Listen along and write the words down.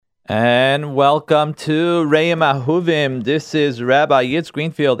And welcome to Re'im Ahuvim. This is Rabbi Yitz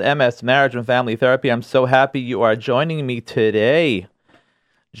Greenfield, MS, Marriage and Family Therapy. I'm so happy you are joining me today.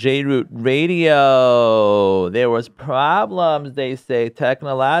 JRoot Radio. There was problems, they say,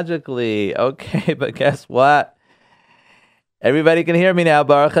 technologically. Okay, but guess what? Everybody can hear me now,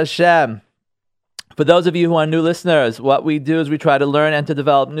 Baruch Hashem. For those of you who are new listeners, what we do is we try to learn and to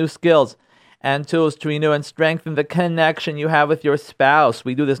develop new skills and tools to renew and strengthen the connection you have with your spouse.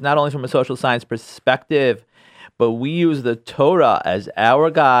 We do this not only from a social science perspective, but we use the Torah as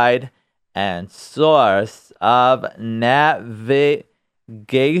our guide and source of navigation.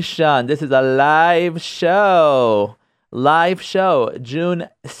 This is a live show, June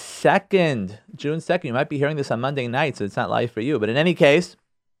 2nd. June 2nd. You might be hearing this on Monday night, so it's not live for you. But in any case,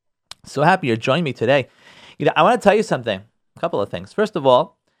 so happy you're joining me today. I want to tell you something, a couple of things. First of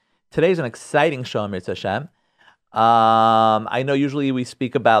all, today's an exciting show, Yitz Hashem. I know usually we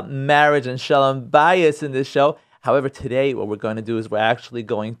speak about marriage and shalom bayis in this show. However, today what we're going to do is we're actually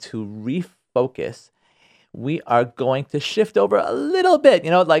going to refocus. We are going to shift over a little bit.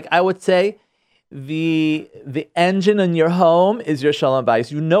 Like I would say, the engine in your home is your shalom bayis.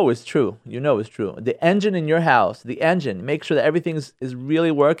 You know it's true. The engine in your house, make sure that everything is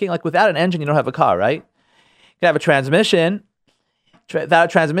really working. Like without an engine, you don't have a car, right? You can have a transmission. Without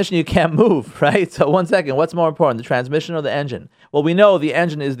a transmission, you can't move, right? So 1 second, what's more important, the transmission or the engine? Well, we know the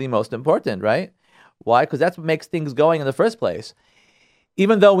engine is the most important, right? Why? Because that's what makes things going in the first place.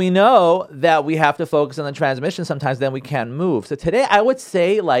 Even though we know that we have to focus on the transmission, sometimes then we can't move. So today I would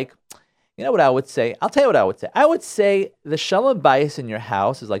say, what I would say? I'll tell you what I would say. I would say the shalom bayis in your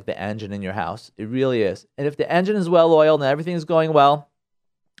house is like the engine in your house. It really is. And if the engine is well oiled and everything is going well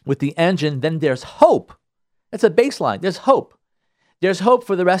with the engine, then there's hope. That's a baseline. There's hope. There's hope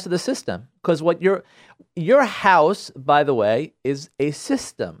for the rest of the system, because what your house, by the way, is a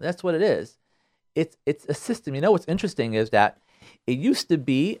system. That's what it is. It's a system. What's interesting is that it used to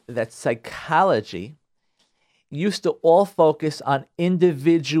be that psychology used to all focus on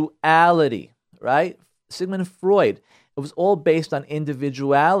individuality, right? Sigmund Freud, it was all based on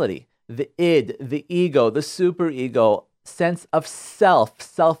individuality, the id, the ego, the superego, sense of self,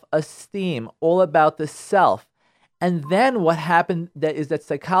 self-esteem, all about the self. And then what happened is that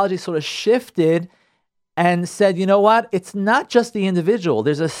psychology sort of shifted and said, you know what? It's not just the individual.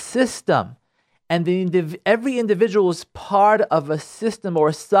 There's a system. And every individual is part of a system or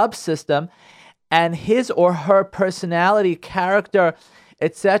a subsystem. And his or her personality, character,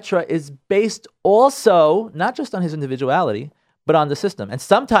 etc. is based also, not just on his individuality, but on the system. And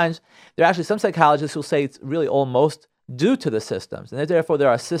sometimes there are actually some psychologists who say it's really almost due to the systems. And therefore there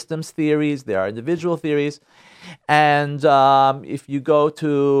are systems theories, there are individual theories. And if you go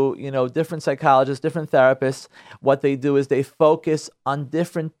to, different psychologists, different therapists, what they do is they focus on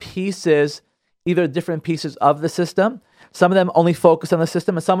different pieces, either different pieces of the system. Some of them only focus on the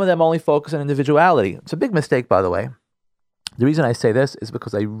system, and some of them only focus on individuality. It's a big mistake, by the way. The reason I say this is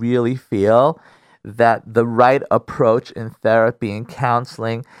because I really feel that the right approach in therapy and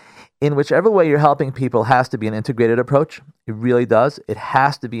counseling, in whichever way you're helping people, has to be an integrated approach. It really does. It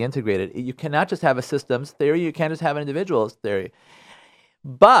has to be integrated. You cannot just have a systems theory. You can't just have an individualist theory.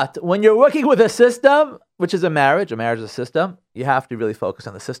 But when you're working with a system, which is a marriage is a system, you have to really focus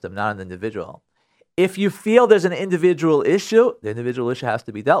on the system, not on the individual. If you feel there's an individual issue, the individual issue has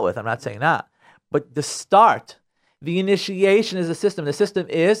to be dealt with. I'm not saying that. But the start, the initiation is the system. The system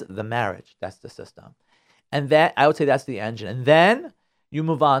is the marriage. That's the system. And that, I would say that's the engine. And then you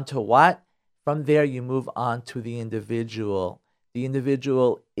move on to what? From there, you move on to the individual. The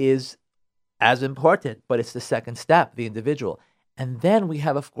individual is as important, but it's the second step, the individual. And then we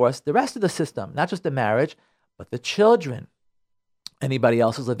have, of course, the rest of the system, not just the marriage, but the children. Anybody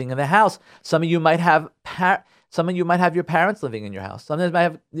else is living in the house. Some of you might have your parents living in your house. Some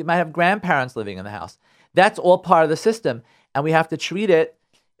of you might have grandparents living in the house. That's all part of the system, and we have to treat it.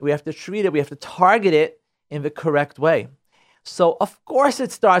 We have to target it in the correct way. So, of course,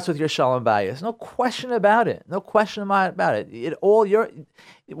 it starts with your shalom bayis. No question about it.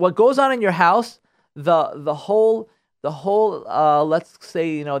 What goes on in your house, the whole. Let's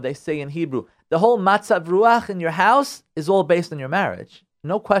say, they say in Hebrew, the whole matzav ruach in your house is all based on your marriage.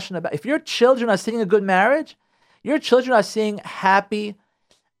 No question about it. If your children are seeing a good marriage, your children are seeing happy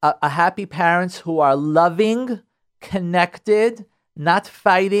parents who are loving, connected, not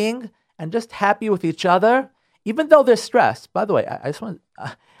fighting, and just happy with each other, even though they're stressed. By the way, I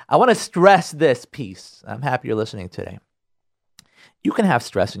want to stress this piece. I'm happy you're listening today. You can have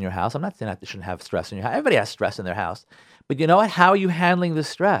stress in your house. I'm not saying that you shouldn't have stress in your house. Everybody has stress in their house. But you know what? How are you handling the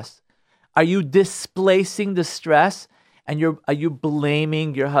stress? Are you displacing the stress And are you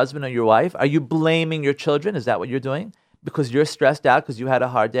blaming your husband or your wife? Are you blaming your children? Is that what you're doing? Because you're stressed out because you had a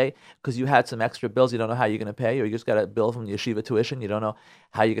hard day, because you had some extra bills you don't know how you're going to pay, or you just got a bill from the yeshiva tuition, you don't know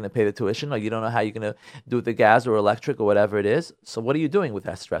how you're going to pay the tuition, or you don't know how you're going to do with the gas or electric or whatever it is. So what are you doing with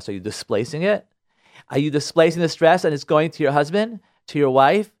that stress? Are you displacing it? Are you displacing the stress and it's going to your husband, to your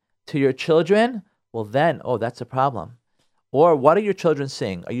wife, to your children? Well then, that's a problem. Or what are your children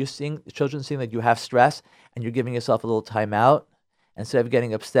seeing? Are you seeing the children seeing that you have stress and you're giving yourself a little time out? Instead of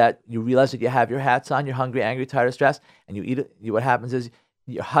getting upset, you realize that you have your hats on, you're hungry, angry, tired of stress, and you eat it. What happens is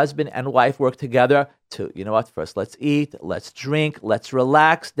your husband and wife work together to, you know what, first let's eat, let's drink, let's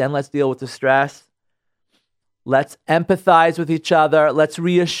relax, then let's deal with the stress. Let's empathize with each other. Let's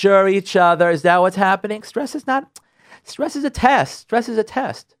reassure each other. Is that what's happening? Stress is a test. Stress is a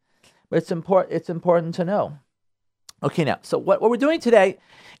test. But it's important to know. Okay, now, so what we're doing today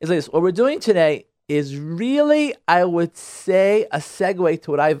is like this. What we're doing today is really, I would say, a segue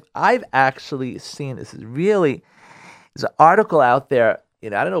to what I've actually seen. There's an article out there. I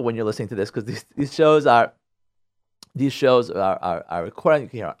don't know when you're listening to this because these shows are recorded. You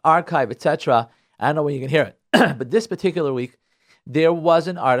can hear on archive, etc. I don't know when you can hear it, but this particular week there was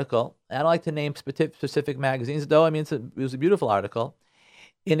an article. I don't like to name specific magazines, though. I mean, it was a beautiful article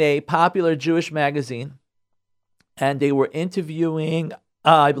in a popular Jewish magazine, and they were interviewing.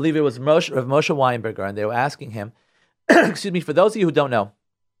 I believe it was Rav Moshe Weinberger, and they were asking him, excuse me, for those of you who don't know,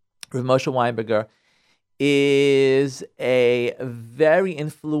 Rav Moshe Weinberger is a very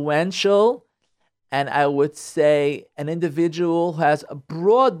influential, and I would say an individual who has a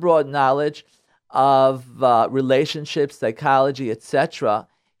broad knowledge of relationships, psychology, etc.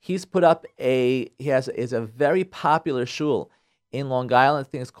 He's put up is a very popular shul in Long Island. I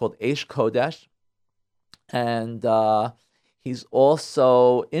think it's called Eish Kodesh, and he's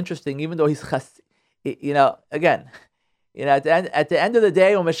also interesting, even though he's, at the end of the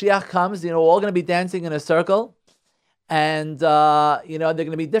day, when Mashiach comes, we're all going to be dancing in a circle, and they're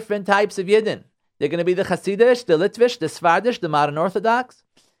going to be different types of Yidden. They're going to be the Hasidish, the Litvish, the Sephardish, the modern Orthodox.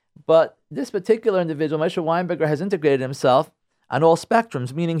 But this particular individual, Moshe Weinberger, has integrated himself on all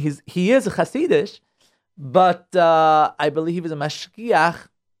spectrums, meaning he is a Hasidish, but I believe he was a Mashgiach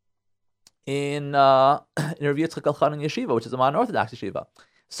in Rav Yitzchak Elchanan Yeshiva, which is a modern Orthodox yeshiva.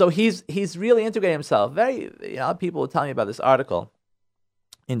 So he's really integrated himself. People will tell me about this article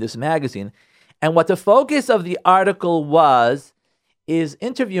in this magazine, and what the focus of the article is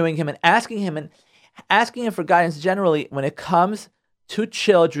interviewing him and asking him for guidance generally when it comes to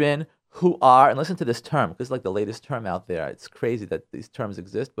children who are, and listen to this term, because it's like the latest term out there. It's crazy that these terms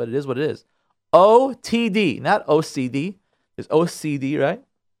exist, but it is what it is. OTD, not OCD. There's OCD, right?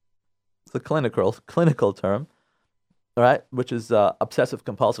 It's a clinical term, all right, which is obsessive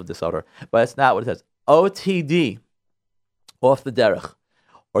compulsive disorder, but it's not what it says. OTD, off the derech,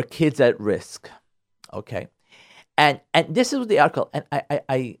 or kids at risk. Okay, and this is the article, and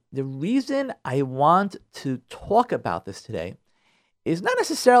I the reason I want to talk about this today is not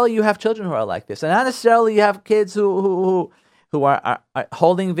necessarily you have children who are like this, and not necessarily you have kids who are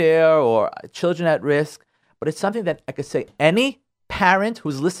holding there or children at risk, but it's something that I could say any parent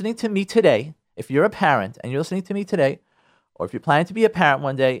who's listening to me today, if you're a parent and you're listening to me today, or if you're planning to be a parent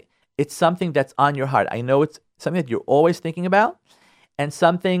one day, it's something that's on your heart. I know it's something that you're always thinking about and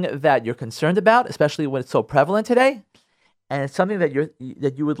something that you're concerned about, especially when it's so prevalent today. And it's something that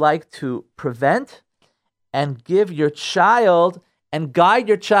you would like to prevent and give your child and guide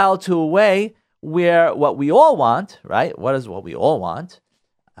your child to a way where what we all want, right? What is what we all want?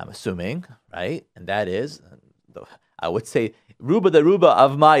 I'm assuming, right? And that is, I would say, the ruba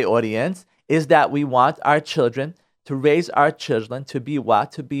of my audience is that we want our children to raise our children to be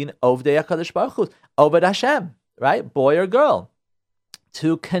what? To be an Ovdei HaKadosh Baruch Hu, Oved Hashem, right? Boy or girl.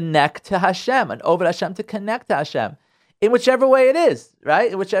 To connect to Hashem, an Oved Hashem to connect to Hashem. In whichever way it is,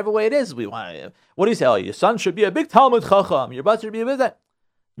 right? In whichever way it is, we want. What do you say? Oh, your son should be a big Talmud Chacham. Your bat should be a big.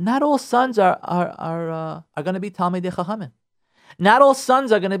 Not all sons are going to be Talmidei Chachamim. Not all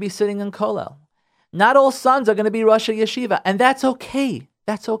sons are going to be sitting in Kollel. Not all sons are going to be Rosh Yeshiva, and that's okay.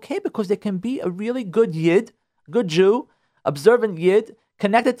 That's okay because they can be a really good Yid, good Jew, observant Yid,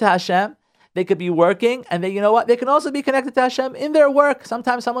 connected to Hashem. They could be working, and they can also be connected to Hashem in their work.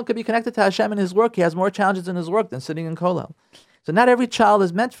 Sometimes someone could be connected to Hashem in his work. He has more challenges in his work than sitting in Kollel. So not every child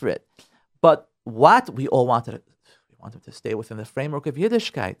is meant for it. But what we all wanted, we want them to stay within the framework of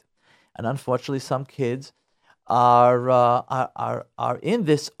Yiddishkeit. And unfortunately, some kids are in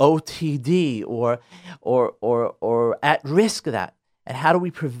this OTD or at risk of that. And how do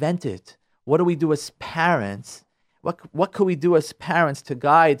we prevent it? What do we do as parents? What could we do as parents to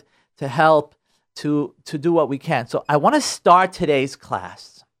guide, to help, to do what we can. So I want to start today's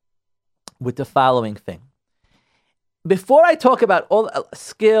class with the following thing. Before I talk about all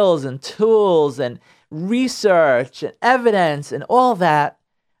skills and tools and research and evidence and all that,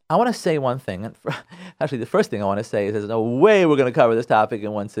 I want to say one thing. And actually, the first thing I want to say is there's no way we're going to cover this topic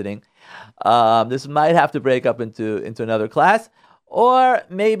in one sitting. This might have to break up into another class, or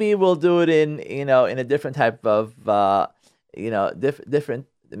maybe we'll do it in a different type of different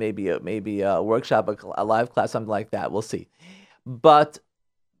maybe a workshop, a live class, something like that. We'll see. But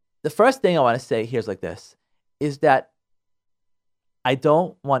the first thing I want to say here is like this: is that I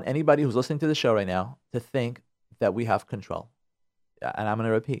don't want anybody who's listening to the show right now to think that we have control. And I'm going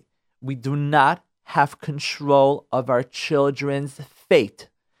to repeat, we do not have control of our children's fate.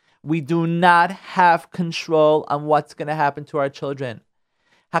 We do not have control on what's going to happen to our children.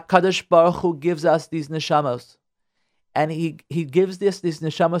 HaKadosh Baruch Hu gives us these neshamos, and he gives these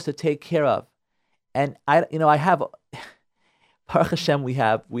neshamos to take care of. And I have Baruch Hashem, we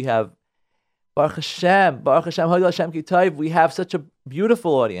have Baruch Hashem, Hodel Hashem Ki Tov. We have such a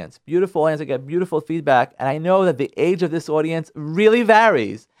beautiful audience. I get beautiful feedback. And I know that the age of this audience really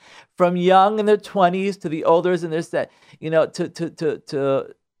varies from young in their 20s to the olders in their to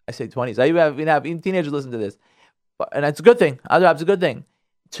I say 20s. I even have teenagers listen to this. And it's a good thing. It's a good thing.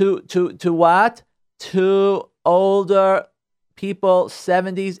 To what? To older people,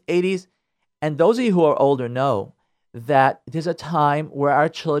 70s, 80s. And those of you who are older know that there's a time where our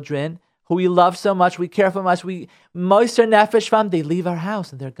children, who we love so much, we care so much, we moister nefesh from, they leave our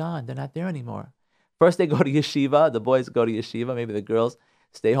house and they're gone. They're not there anymore. First they go to yeshiva, the boys go to yeshiva, maybe the girls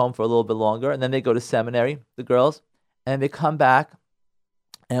stay home for a little bit longer, and then they go to seminary, the girls, and they come back,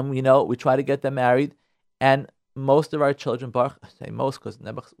 and we try to get them married, and most of our children, I say most because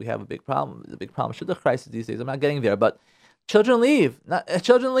we have a big problem, shidduch crisis these days, I'm not getting there, but children leave,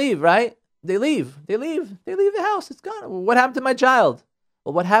 right? They leave the house, it's gone. What happened to my child?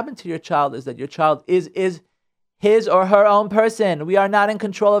 Well, what happened to your child is that your child is his or her own person. We are not in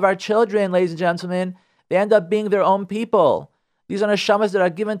control of our children, ladies and gentlemen. They end up being their own people. These are neshamas that are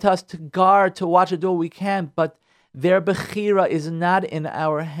given to us to guard, to watch, to do what we can, but their bechira is not in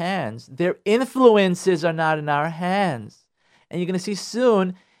our hands. Their influences are not in our hands. And you're going to see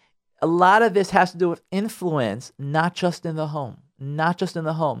soon, a lot of this has to do with influence, not just in the home,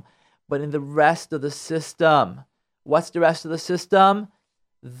 but in the rest of the system. What's the rest of the system?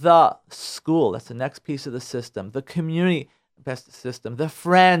 The school, that's the next piece of the system. The community, best system. The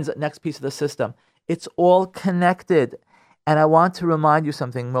friends, next piece of the system. It's all connected. And I want to remind you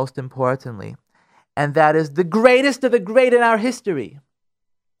something most importantly, and that is the greatest of the great in our history.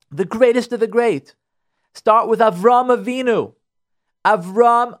 The greatest of the great. Start with Avram Avinu.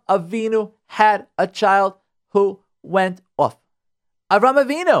 Avram Avinu had a child who went off. Avram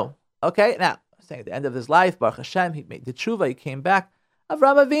Avinu. Okay, now, saying at the end of his life, Baruch Hashem, he made the tshuva, he came back.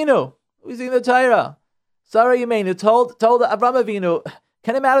 Avram Avinu, who's in the Torah? Sarah Yemeinu told Avram Avinu,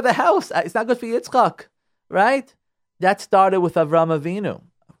 get him out of the house. It's not good for Yitzchak, right? That started with Avram Avinu.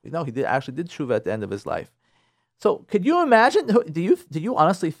 He actually did tshuva at the end of his life. So, could you imagine? Do you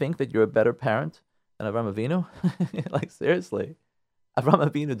honestly think that you're a better parent than Avram Avinu? Like seriously, Avram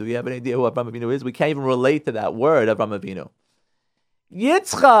Avinu. Do we have any idea who Avram Avinu is? We can't even relate to that word, Avram Avinu.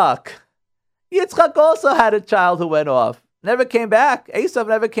 Yitzchak also had a child who went off. Never came back. Esav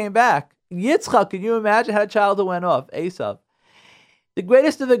never came back. Yitzchak, can you imagine, had a child who went off? Esav. The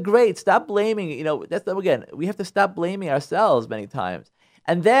greatest of the great. Stop blaming. Again, we have to stop blaming ourselves many times.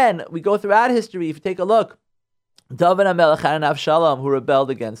 And then we go throughout history. If you take a look, David HaMelech had an Avshalom who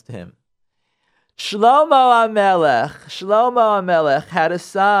rebelled against him. Shlomo HaMelech had a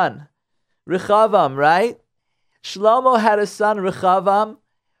son, Rechavam, right? Shlomo had a son, Rechavam,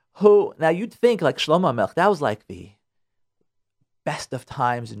 who, now you'd think like Shlomo HaMelech, that was like the best of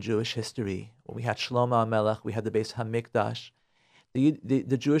times in Jewish history. When we had Shlomo HaMelech, we had the Beis HaMikdash.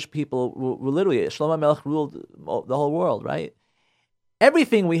 The Jewish people were literally, Shlomo HaMelech ruled the whole world, right?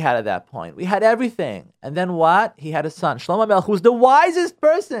 Everything we had at that point. We had everything. And then what? He had a son, Shlomo HaMelech, who was the wisest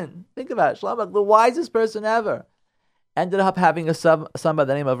person. Think about it. Shlomo HaMelech, the wisest person ever. Ended up having a son by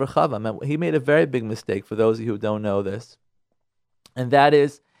the name of Rechavam. And he made a very big mistake, for those of you who don't know this. And that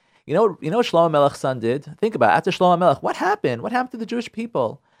is, you know what Shlomo HaMelech's son did? Think about it. After Shlomo HaMelech, what happened? What happened to the Jewish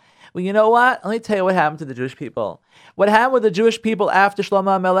people? Well, you know what? Let me tell you what happened to the Jewish people. What happened with the Jewish people after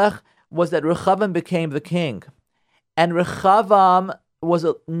Shlomo HaMelech was that Rechavam became the king. And Rechavam was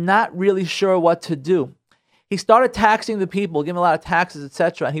not really sure what to do. He started taxing the people, giving a lot of taxes,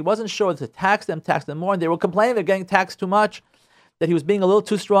 etc. And he wasn't sure to tax them more. And they were complaining they're getting taxed too much, that he was being a little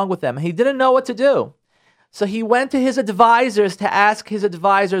too strong with them. And he didn't know what to do. So he went to his advisors to ask his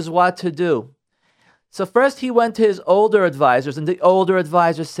advisors what to do. So first he went to his older advisors, and the older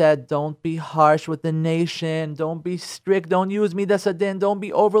advisors said, don't be harsh with the nation, don't be strict, don't use midas hadin, don't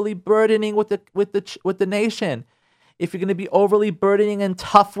be overly burdening with the nation. If you're going to be overly burdening and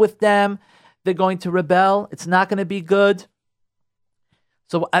tough with them, they're going to rebel. It's not going to be good.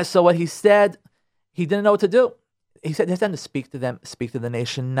 So what he said, he didn't know what to do. He said he has to speak to them, speak to the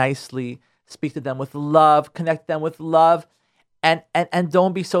nation nicely, speak to them with love, connect them with love. And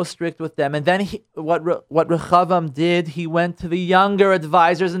don't be so strict with them. And then what Rechavam did, he went to the younger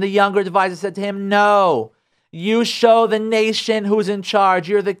advisors, and the younger advisors said to him, no, you show the nation who's in charge.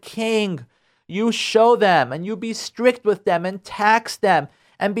 You're the king. You show them, and you be strict with them, and tax them,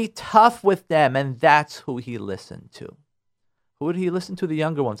 and be tough with them. And that's who he listened to. Who did he listen to? The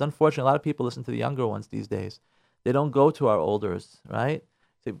younger ones. Unfortunately, a lot of people listen to the younger ones these days. They don't go to our elders, right?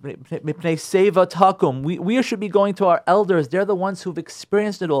 We should be going to our elders. They're the ones who've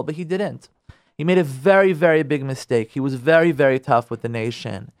experienced it all, but he didn't. He made a very, very big mistake. He was very, very tough with the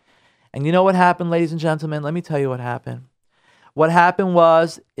nation. And you know what happened, ladies and gentlemen? Let me tell you what happened. What happened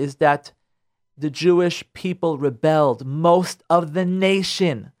is that the Jewish people rebelled. Most of the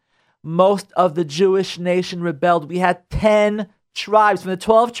Jewish nation rebelled. We had 10 tribes. From the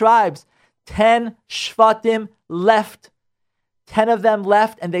 12 tribes, 10 shvatim left. 10 of them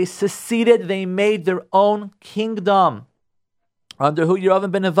left, and they seceded. They made their own kingdom. Under who? Yeravim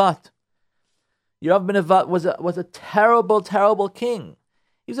ben Nevat. Yeravim ben Nevat was a terrible, terrible king.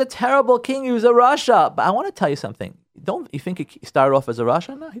 He was a terrible king. He was a Rasha. But I want to tell you something. Don't you think he started off as a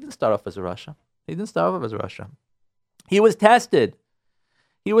Rasha? No, he didn't start off as a Rasha. He was tested.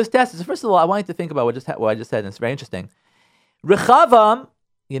 So first of all, I want you to think about what I just said, and it's very interesting. Rechavam,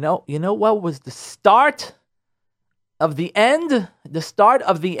 you know what was the start of the end? The start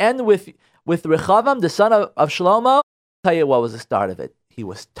of the end with Rechavam, the son of Shlomo? I'll tell you what was the start of it. He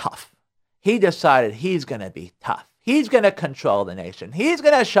was tough. He decided he's going to be tough. He's going to control the nation. He's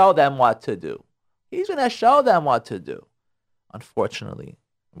going to show them what to do. Unfortunately,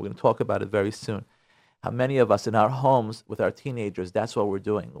 we're going to talk about it very soon. How many of us in our homes with our teenagers, that's what we're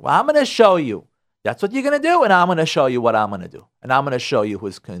doing. Well, I'm going to show you. That's what you're going to do, and I'm going to show you what I'm going to do. And I'm going to show you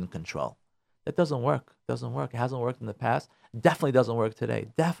who's in control. That doesn't work. It hasn't worked in the past. Definitely doesn't work today.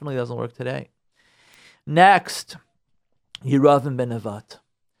 Next, Yeravim ben Nevat.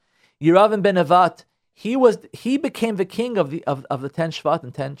 He became the king of the 10 Shvat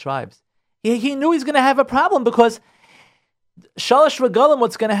and 10 tribes. He knew he's going to have a problem because Shalosh Regalim,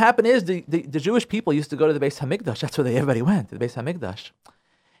 what's going to happen is the Jewish people used to go to the Beis Hamikdash. That's where everybody went, to the Beis Hamikdash.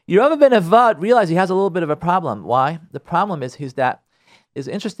 Yeravim ben Nevat realized he has a little bit of a problem. Why? The problem is is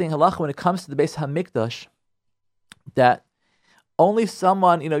interesting halacha when it comes to the Beis Hamikdash, that only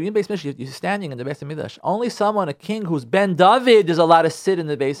someone, you're in Beis Hamikdash, you're standing in the Beis Hamikdash. Only someone, a king who's Ben David, is allowed to sit in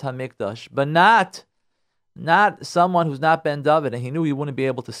the Beis Hamikdash, but not someone who's not Ben David. And he knew he wouldn't be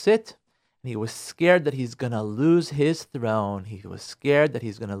able to sit. And he was scared that he's going to lose his throne. He was scared that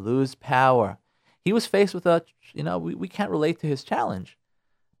he's going to lose power. He was faced with we can't relate to his challenge.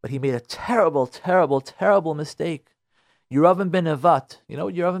 But he made a terrible, terrible, terrible mistake. Yeravim ben Nevat. You know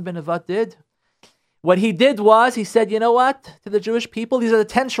what Yeravim ben Nevat did? What he did was, he said, you know what? To the Jewish people, these are the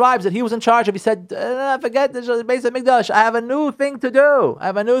 10 tribes that he was in charge of. He said, forget this Beis Hamikdash. I have a new thing to do. I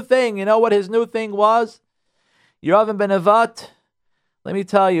have a new thing. You know what his new thing was? Yeravim ben Nevat, let me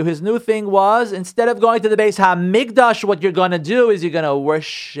tell you, his new thing was, instead of going to the Beis Hamikdash, what you're going to do is you're going to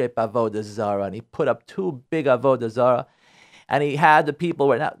worship Avodah Zarah. And he put up 2 big Avodah Zarah. And he had the people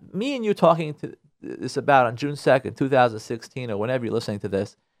where, now, me and you talking to this about on June 2nd, 2016, or whenever you're listening to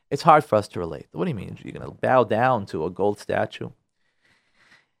this, it's hard for us to relate. What do you mean? You're going to bow down to a gold statue?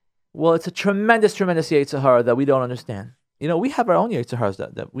 Well, it's a tremendous, tremendous Yetzer Hara that we don't understand. We have our own Yetzer Haras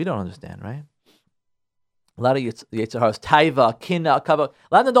that we don't understand, right? A lot of Yetzer Haras, Taiva, Kina, Kava, a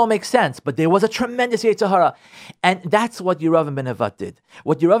lot of them don't make sense, but there was a tremendous Yetzer Hara. And that's what Yeravim ben Nevat did.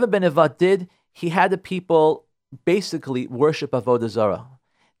 What Yeravim ben Nevat did, he had the people basically worship Avodah Zarah.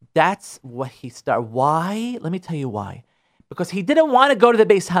 That's what he started. Why? Let me tell you why. Because he didn't want to go to the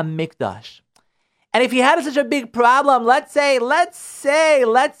Beis Hamikdash. And if he had such a big problem, let's say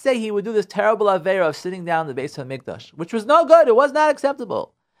he would do this terrible avera of sitting down in the Beis Hamikdash, which was no good. It was not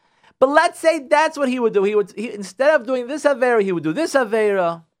acceptable. But let's say that's what he would do. He instead of doing this avera, he would do this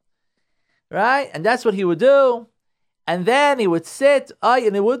avera, right? And that's what he would do. And then he would sit,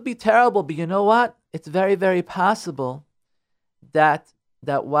 and it would be terrible. But you know what? It's very, very possible that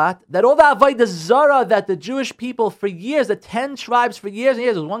all the Avodah Zarah that the Jewish people for years, the 10 tribes for years and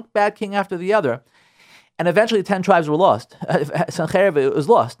years, there was one bad king after the other. And eventually the 10 tribes were lost. Sancheiriv, it was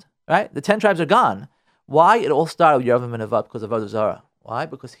lost, right? The 10 tribes are gone. Why? It all started with Yeravim ben Nevat because of Avodah Zarah. Why?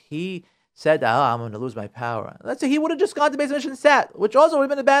 Because he said, I'm going to lose my power. Let's say he would have just gone to Beis Hamikdash and sat, which also would have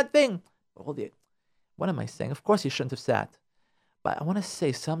been a bad thing. What am I saying? Of course he shouldn't have sat. But I want to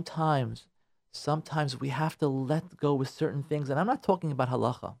say sometimes we have to let go with certain things. And I'm not talking about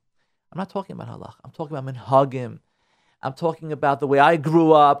halacha. I'm talking about minhagim. I'm talking about the way I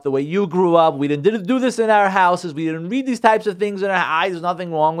grew up, the way you grew up. We didn't do this in our houses. We didn't read these types of things in our eyes. There's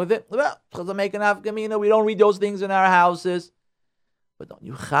nothing wrong with it. Well, because I'm making Afgamina, we don't read those things in our houses. But don't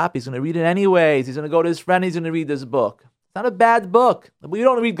you chap, he's going to read it anyways. He's going to go to his friend, he's going to read this book. It's not a bad book. We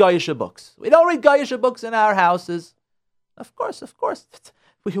don't read Goyish books. We don't read Goyish books in our houses. Of course.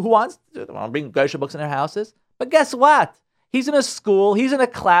 Who wants to bring Goyish books in their houses? But guess what? He's in a school, he's in a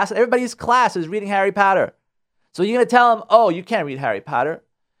class, and everybody's class is reading Harry Potter. So you're going to tell him, oh, you can't read Harry Potter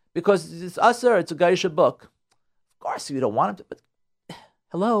because it's usher, it's a Goyish book. Of course you don't want him to, but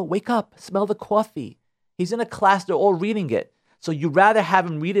hello, wake up, smell the coffee. He's in a class, they're all reading it. So you'd rather have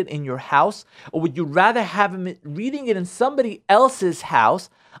him read it in your house, or would you rather have him reading it in somebody else's house,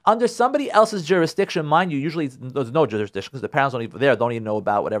 under somebody else's jurisdiction? Mind you, usually there's no jurisdiction because the parents don't even know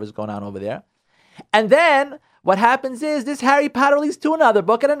about whatever's going on over there. And then what happens is this Harry Potter leads to another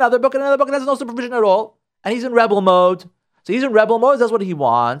book and another book and another book, and has no supervision at all. And he's in rebel mode. So he's in rebel mode, that's what he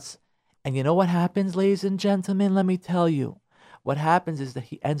wants. And you know what happens, ladies and gentlemen? Let me tell you. What happens is that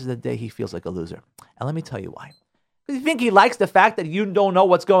he ends the day, he feels like a loser. And let me tell you why. Because you think he likes the fact that you don't know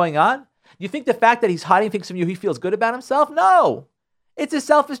what's going on? You think the fact that he's hiding things from you, he feels good about himself? No. It's his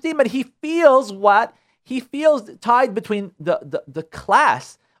self-esteem, but he feels what? He feels tied between the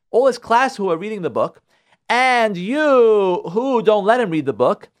class, all his class who are reading the book, and you who don't let him read the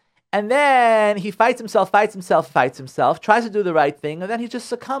book. And then he fights himself, tries to do the right thing, and then he's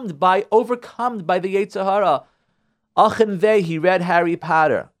just overcome by the Yetzer Hara. Achenvei, he read Harry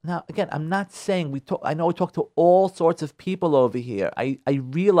Potter. Now, again, I'm not saying I know we talk to all sorts of people over here. I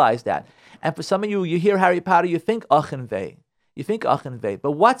realize that. And for some of you hear Harry Potter, you think Achenvei.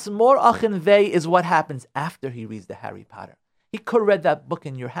 But what's more Achenvei is what happens after he reads the Harry Potter. He could have read that book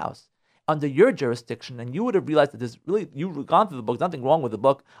in your house, under your jurisdiction, and you would have realized that you've gone through the book, nothing wrong with the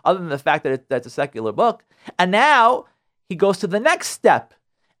book, other than the fact that that's a secular book. And now he goes to the next step.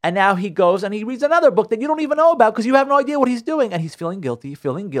 And now he goes and he reads another book that you don't even know about because you have no idea what he's doing. And he's feeling guilty.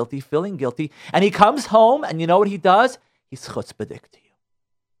 And he comes home, and you know what he does? He's chutzpahdik to you.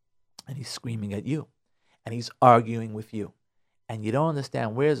 And he's screaming at you. And he's arguing with you. And you don't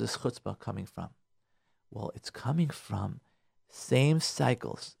understand, where's this chutzpah coming from? Well, it's coming from same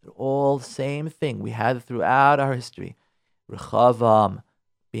cycles. They're all the same thing. We had it throughout our history. Rechavam,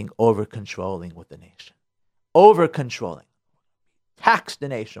 being over-controlling with the nation. Over-controlling. Tax the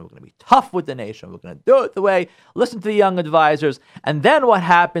nation. We're going to be tough with the nation. We're going to do it the way. Listen to the young advisors. And then what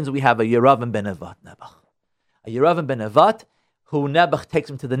happens? We have a Yeravim ben Nevat, Nebuch. A Yeravim ben Nevat, who Nebuch takes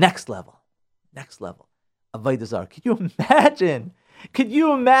him to the next level. Avodah Zarah. Could you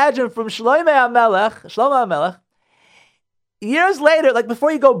imagine from Shlomo HaMelech, years later, like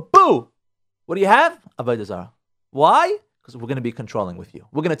before you go, boo, what do you have? Avodah Zarah. Why? Because we're going to be controlling with you.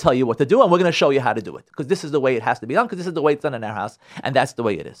 We're going to tell you what to do, and we're going to show you how to do it. Because this is the way it has to be done, because this is the way it's done in our house, and that's the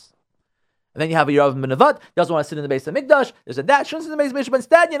way it is. And then you have a Yeravim ben Nevat, doesn't want to sit in the Beis Hamikdash. There's a that, shouldn't sit in the Beis Hamikdash, but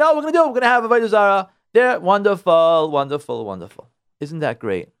instead, you know what we're going to do? We're going to have Avodah Zarah. There, wonderful. Isn't that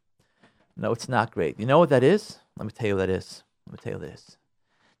great? No, it's not great. You know what that is? Let me tell you what that is.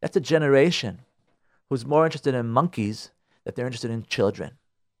 That's a generation who's more interested in monkeys than they're interested in children.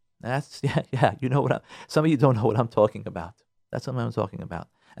 That's, you know what some of you don't know what I'm talking about. That's what I'm talking about.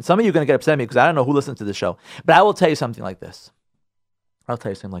 And some of you are going to get upset at me because I don't know who listens to the show. But I will tell you something like this.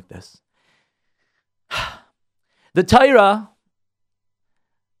 The Torah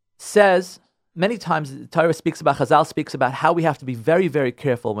says, many times the Torah Chazal speaks about how we have to be very, very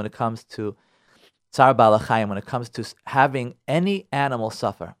careful when it comes to Tzar Balachayim, when it comes to having any animal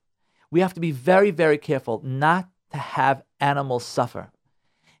suffer. We have to be very, very careful not to have animals suffer.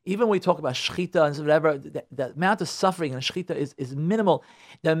 Even when we talk about shechita and whatever, the amount of suffering in shechita is minimal.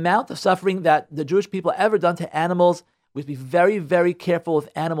 The amount of suffering that the Jewish people ever done to animals, we have to be very, very careful with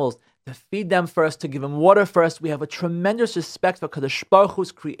animals, to feed them first, to give them water first. We have a tremendous respect for Kadosh Baruch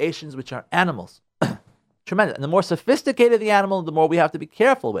Hu's creations, which are animals. Tremendous. And the more sophisticated the animal, the more we have to be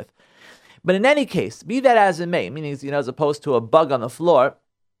careful with. But in any case, be that as it may, meaning, as opposed to a bug on the floor,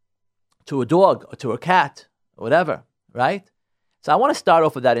 to a dog, or to a cat, or whatever, right? So I want to start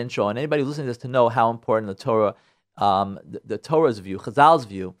off with that intro, and anybody listening to this to know how important the Torah, the Torah's view, Chazal's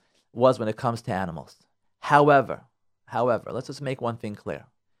view, was when it comes to animals. However, let's just make one thing clear.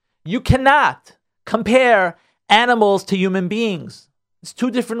 You cannot compare animals to human beings. It's two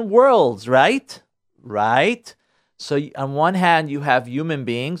different worlds, right? So on one hand, you have human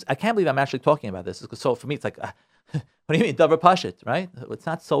beings. I can't believe I'm actually talking about this. So for me, it's like, what do you mean, davar pashit, right? It's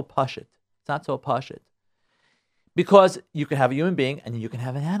not so pashit. It's not so pashit. Because you can have a human being and you can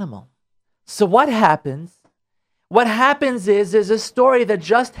have an animal. So what happens? What happens is there's a story that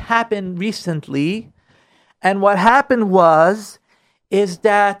just happened recently. And what happened is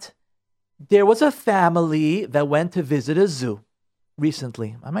that there was a family that went to visit a zoo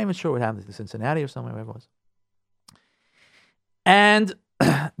recently. I'm not even sure what happened in Cincinnati or somewhere, wherever it was. And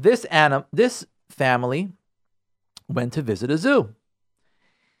this family went to visit a zoo.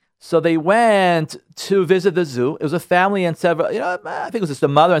 So they went to visit the zoo. It was a family and several, I think it was just a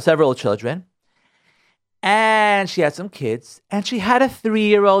mother and several children. And she had some kids. And she had a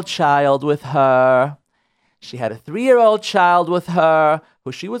 3-year-old child with her. She had a 3-year-old child with her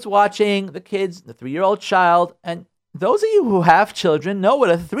who she was watching, the kids, the 3-year-old child. And those of you who have children know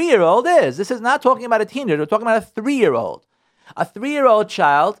what a 3-year-old is. This is not talking about a teenager. We're talking about a 3-year-old. A 3-year-old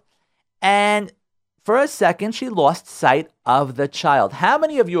child, and for a second, she lost sight of the child. How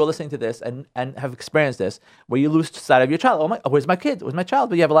many of you are listening to this and have experienced this, where you lose sight of your child? Where's my kid? Where's my child?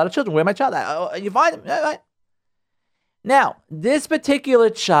 But you have a lot of children. Where's my child? You find him. Now, this particular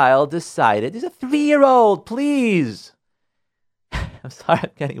child decided, he's a 3-year-old, please. I'm sorry,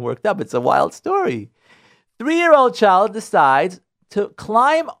 I'm getting worked up. It's a wild story. 3-year-old child decides to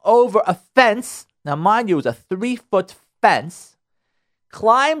climb over a fence. Now, mind you, it was a 3-foot fence,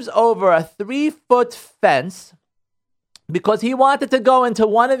 climbs over a 3-foot fence because he wanted to go into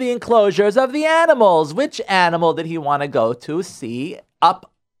one of the enclosures of the animals. Which animal did he want to go to see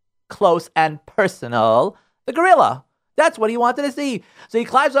up close and personal? The gorilla. That's what he wanted to see. So he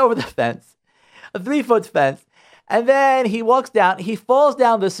climbs over the fence, a 3-foot fence, and then he walks down. He falls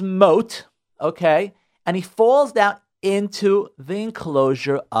down this moat, okay, and he falls down into the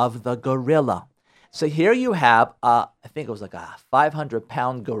enclosure of the gorilla. So here you have, I think it was like a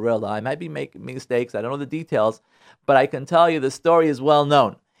 500-pound gorilla. I might be making mistakes. I don't know the details, but I can tell you the story is well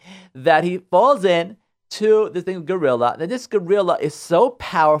known. That he falls in to this thing, gorilla. That this gorilla is so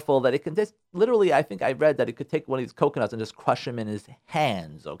powerful that it can just literally, I think I read that it could take one of these coconuts and just crush him in his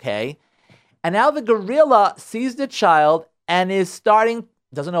hands, okay? And now the gorilla sees the child and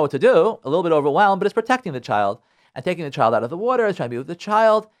doesn't know what to do, a little bit overwhelmed, but is protecting the child and taking the child out of the water, is trying to be with the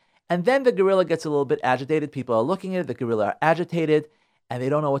child. And then the gorilla gets a little bit agitated. People are looking at it. The gorilla are agitated, and they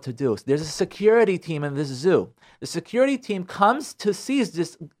don't know what to do. So there's a security team in this zoo. The security team comes to seize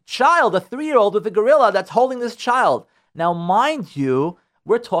this child, a 3-year-old with a gorilla that's holding this child. Now, mind you,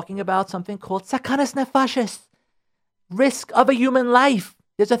 we're talking about something called sakanas nefashis, risk of a human life.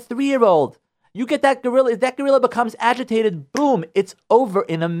 There's a 3-year-old. You get that gorilla. If that gorilla becomes agitated, boom, it's over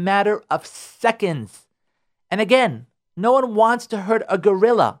in a matter of seconds. And again, no one wants to hurt a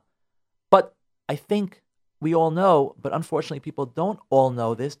gorilla. But I think we all know, but unfortunately people don't all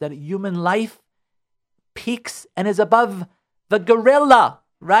know this, that human life peaks and is above the gorilla,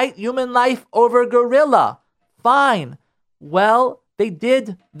 right? Human life over gorilla. Fine. Well, they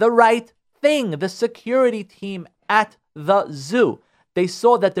did the right thing. The security team at the zoo. They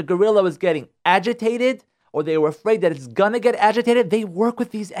saw that the gorilla was getting agitated, or they were afraid that it's going to get agitated. They work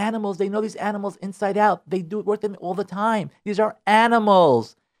with these animals. They know these animals inside out. They work with them all the time. These are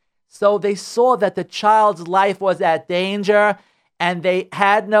animals. So they saw that the child's life was at danger, and they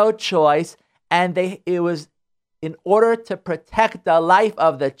had no choice. And it was in order to protect the life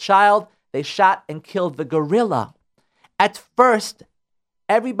of the child, they shot and killed the gorilla. At first,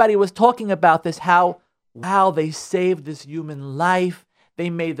 everybody was talking about this, how, wow, they saved this human life. They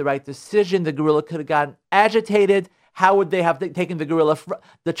made the right decision. The gorilla could have gotten agitated. How would they have taken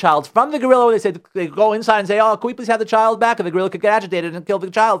the child from the gorilla? They said they go inside and say, "Oh, can we please have the child back?" And the gorilla could get agitated and kill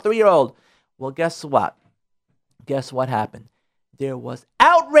the child, 3-year-old. Well, guess what? Guess what happened? There was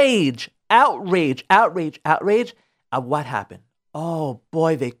outrage of what happened. Oh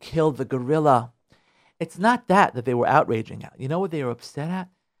boy, they killed the gorilla. It's not that they were outraging at. You know what they were upset at?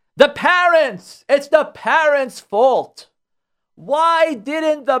 The parents. It's the parents' fault. Why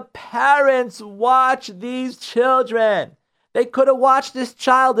didn't the parents watch these children? They could have watched this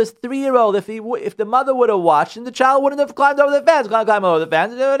child, this 3-year-old. If the mother would have watched, and the child wouldn't have climbed over the fence, climb over the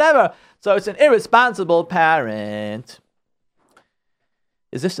fence, whatever. So it's an irresponsible parent.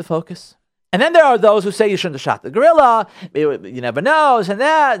 Is this the focus? And then there are those who say you shouldn't have shot the gorilla. You never know, and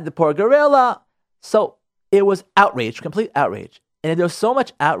that, the poor gorilla. So it was outrage, complete outrage. And there was so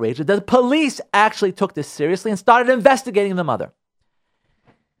much outrage that the police actually took this seriously and started investigating the mother.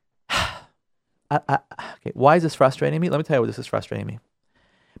 Okay, why is this frustrating me? Let me tell you why this is frustrating me.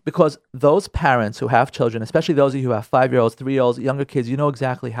 Because those parents who have children, especially those of you who have 5-year-olds, 3-year-olds, younger kids, you know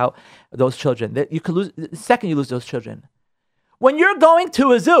exactly how those children, that you could lose, the second you lose those children. When you're going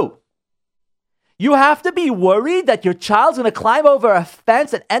to a zoo, you have to be worried that your child's going to climb over a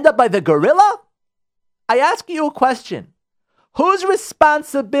fence and end up by the gorilla? I ask you a question. Whose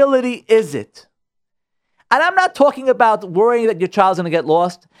responsibility is it? And I'm not talking about worrying that your child's going to get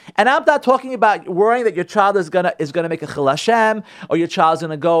lost. And I'm not talking about worrying that your child is gonna make a chil Hashem, or your child's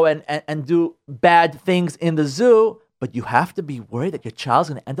going to go and do bad things in the zoo. But you have to be worried that your child's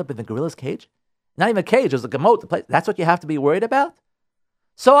going to end up in the gorilla's cage? Not even a cage, there's a gamot. That's what you have to be worried about?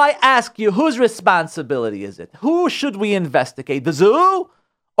 So I ask you, whose responsibility is it? Who should we investigate? The zoo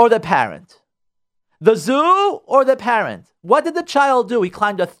or the parent? The zoo or the parent? What did the child do? He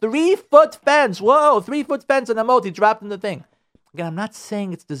climbed a 3-foot fence. Whoa, 3-foot fence and a moat. He dropped in the thing. Again, I'm not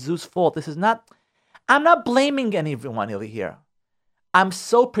saying it's the zoo's fault. I'm not blaming anyone over here. I'm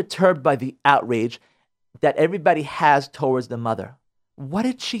so perturbed by the outrage that everybody has towards the mother. What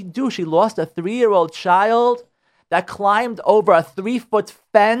did she do? She lost a 3-year-old child that climbed over a 3-foot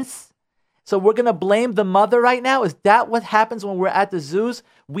fence. So we're going to blame the mother right now? Is that what happens when we're at the zoos?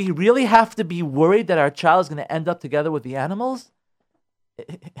 We really have to be worried that our child is going to end up together with the animals?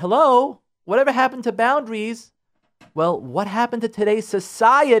 Hello? Whatever happened to boundaries? Well, what happened to today's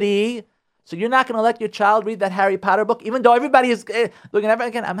society? So you're not going to let your child read that Harry Potter book, even though everybody is looking at it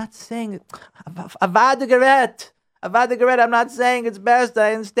again. I'm not saying avad the garet. I'm not saying it's best.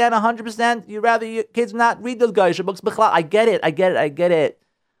 I understand 100%. You'd rather your kids not read those Geisha books. I get it.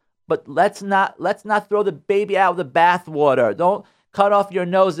 But let's not throw the baby out with the bathwater. Don't cut off your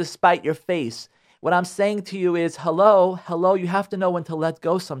nose to spite your face. What I'm saying to you is, hello, you have to know when to let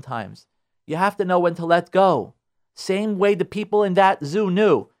go sometimes. You have to know when to let go. Same way the people in that zoo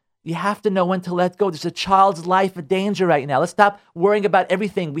knew. You have to know when to let go. There's a child's life in danger right now. Let's stop worrying about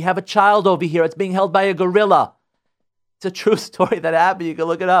everything. We have a child over here. It's being held by a gorilla. It's a true story that happened. You can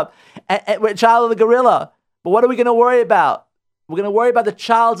look it up. And we're a child of the gorilla. But what are we going to worry about? We're going to worry about the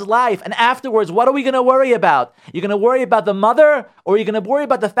child's life. And afterwards, what are we going to worry about? You're going to worry about the mother, or you're going to worry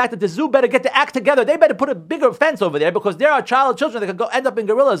about the fact that the zoo better get to act together. They better put a bigger fence over there because there are children that could go end up in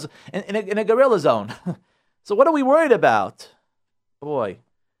gorillas in a gorilla zone. So what are we worried about? Boy,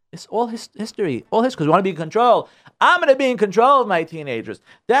 it's all history. All history because we want to be in control. I'm going to be in control of my teenagers.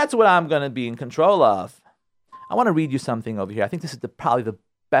 That's what I'm going to be in control of. I want to read you something over here. I think this is probably the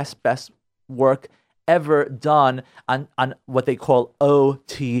best work ever done on what they call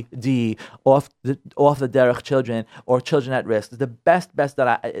OTD, off the derech children, or children at risk. It's the best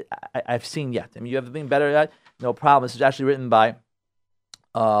that I've seen yet. I mean, you have been better at? No problem. This is actually written by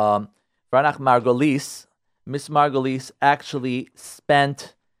Franach Margolis. Miss Margolis actually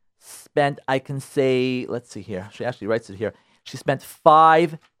spent, I can say, let's see here. She actually writes it here. She spent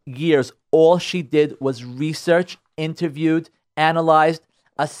 5 years. All she did was research, interviewed, analyzed,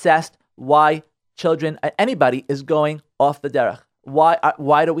 assessed why children, anybody is going off the derech.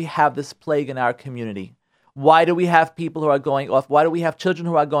 Why do we have this plague in our community? Why do we have people who are going off? Why do we have children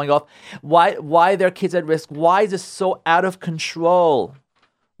who are going off? Why are their kids at risk? Why is this so out of control?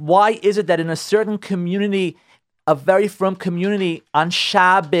 Why is it that in a certain community, a very frum community, on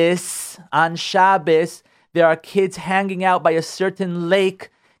Shabbos, there are kids hanging out by a certain lake,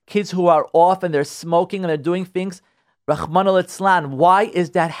 kids who are off and they're smoking and they're doing things? Rahman al-Itzlan, why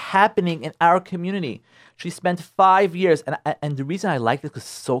is that happening in our community? She spent 5 years, and the reason I like this is because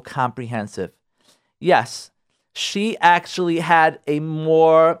it's so comprehensive. Yes, she actually had a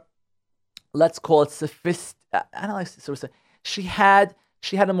more, let's call it sophisticated, I don't like to say, she had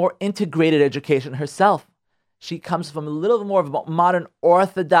a more integrated education herself. She comes from a little more of a modern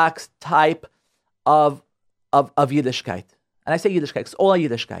Orthodox type of Yiddishkeit. And I say Yiddishkeit, it's all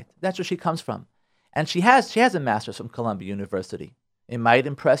Yiddishkeit. That's where she comes from. And she has a master's from Columbia University. It might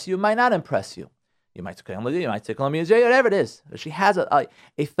impress you, it might not impress you. You might say Columbia, whatever it is. She has a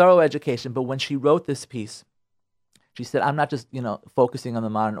thorough education. But when she wrote this piece, she said, I'm not just focusing on the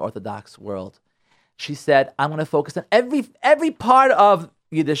modern Orthodox world. She said, I'm going to focus on every part of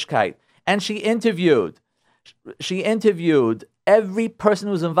Yiddishkeit. And she interviewed every person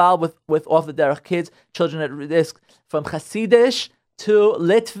who was involved with off the derech kids, children at risk, from Hasidish to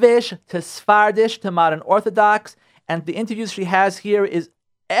Litvish, to Sephardish, to modern Orthodox, and the interviews she has here is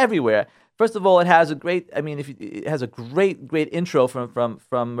everywhere. First of all, it has a great intro from Rav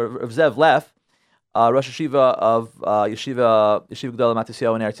Zev Leff, Rosh Yeshiva of Yeshiva Gdola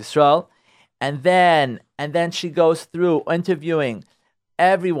Matisyahu in Eretz Yisrael, and then she goes through interviewing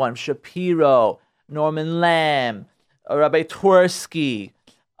everyone: Shapiro, Norman Lamb, Rabbi Twersky,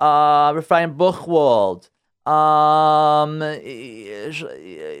 Raphael Buchwald,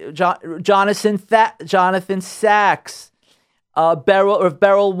 Jonathan Sachs,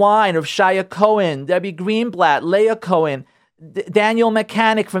 Beryl Wine, of Shia Cohen, Debbie Greenblatt, Leah Cohen, Daniel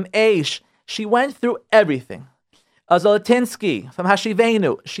Mechanic from Aish. She went through everything. Zolotinsky from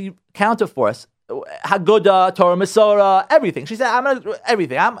Hashivenu, she counted for us. Haguda, Torah Masora, everything. She said, I'm going to do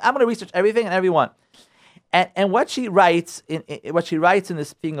everything. I'm going to research everything and everyone. And what she writes in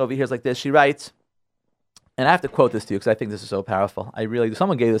this thing over here is like this. She writes, and I have to quote this to you because I think this is so powerful. I really do.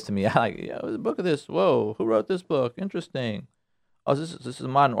 Someone gave this to me. It was a book of this. Whoa, who wrote this book? Interesting. Oh, this is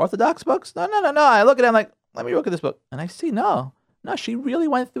modern Orthodox books? No. I look at it, I'm like, let me look at this book. And I see, no, she really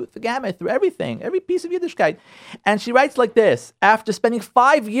went through the gamut, through everything, every piece of Yiddishkeit. And she writes like this, after spending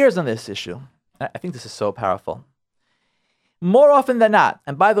 5 years on this issue. I think this is so powerful. More often than not,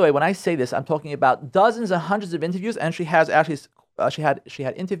 and by the way, when I say this, I'm talking about dozens and hundreds of interviews, and she has actually, she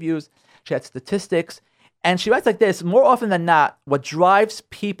had interviews, she had statistics, and she writes like this, more often than not, what drives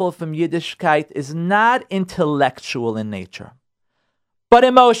people from Yiddishkeit is not intellectual in nature, but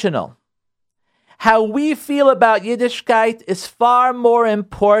emotional. How we feel about Yiddishkeit is far more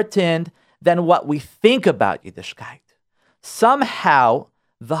important than what we think about Yiddishkeit. Somehow,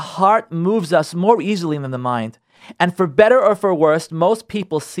 the heart moves us more easily than the mind. And for better or for worse, most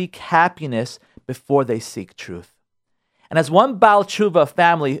people seek happiness before they seek truth. And as one Baal Tshuva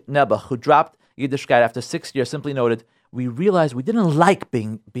family, Nebuch, who dropped Yiddishkeit after 6 years, simply noted, we realized we didn't like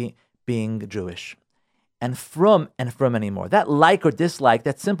being Jewish. And from anymore. That like or dislike,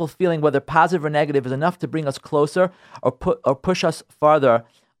 that simple feeling, whether positive or negative, is enough to bring us closer or push us farther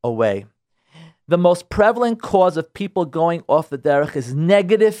away. The most prevalent cause of people going off the derech is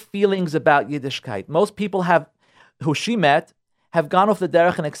negative feelings about Yiddishkeit. Most people who she met, have gone off the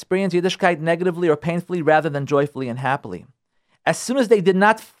derech and experienced Yiddishkeit negatively or painfully rather than joyfully and happily. As soon as they did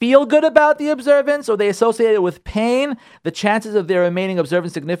not feel good about the observance or they associated it with pain, the chances of their remaining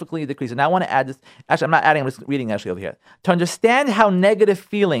observance significantly decrease. And I want to add this. Actually, I'm not adding, I'm just reading actually over here. To understand how negative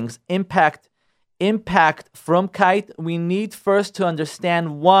feelings impact frumkeit, we need first to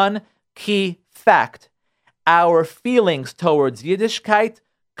understand one key fact. Our feelings towards Yiddishkeit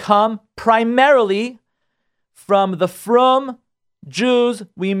come primarily from the frum Jews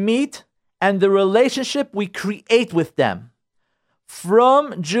we meet and the relationship we create with them.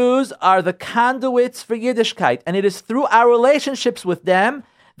 Frum Jews are the conduits for Yiddishkeit, and it is through our relationships with them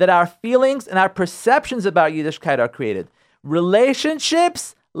that our feelings and our perceptions about Yiddishkeit are created.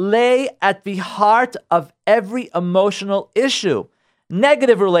 Relationships lay at the heart of every emotional issue.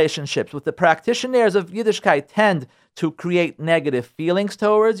 Negative relationships with the practitioners of Yiddishkeit tend to create negative feelings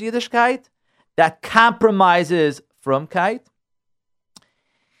towards Yiddishkeit that compromises frumkeit,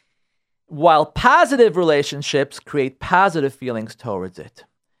 while positive relationships create positive feelings towards it.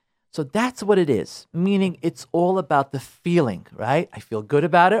 So that's what it is, meaning it's all about the feeling, right? I feel good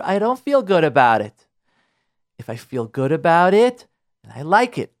about it, I don't feel good about it. If I feel good about it, and I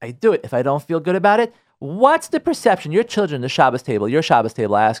like it, I do it. If I don't feel good about it, what's the perception? Your children, the Shabbos table, your Shabbos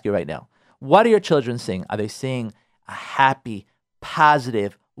table, I ask you right now, what are your children seeing? Are they seeing a happy,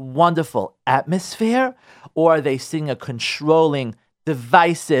 positive, wonderful atmosphere? Or are they seeing a controlling,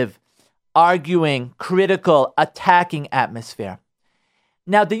 divisive, arguing, critical, attacking atmosphere?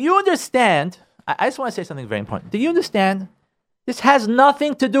 Now, do you understand? I just want to say something very important. Do you understand? This has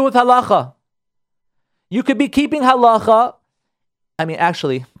nothing to do with halacha. You could be keeping halacha. I mean,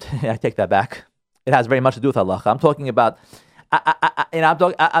 actually, I take that back. It has very much to do with halacha. I'm talking about,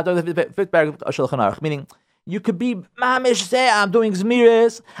 meaning you could be mamish say I'm doing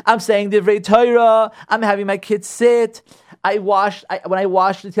zmiris, I'm saying divrei Torah, I'm having my kids sit. When I wash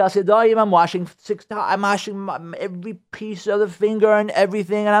the Tilas Yadayim, I'm washing 6 times. I'm washing every piece of the finger and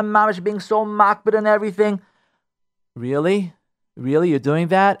everything, and I'm mamish being so makbid and everything. Really? Really? You're doing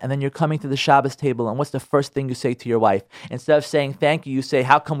that? And then you're coming to the Shabbos table, and what's the first thing you say to your wife? Instead of saying thank you, you say,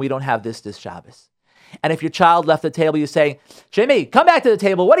 how come we don't have this Shabbos? And if your child left the table, you say, Shemi, come back to the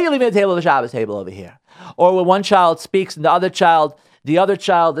table. What are you leaving the table, the Shabbos table over here? Or when one child speaks and the other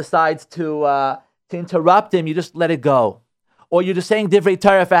child decides to interrupt him, you just let it go. Or you're just saying divrei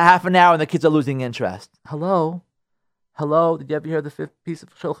Torah for half an hour and the kids are losing interest. Hello? Did you ever hear the 5th piece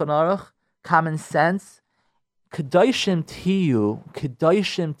of Shulchan Aruch? Common sense. Kedoshim tiyu.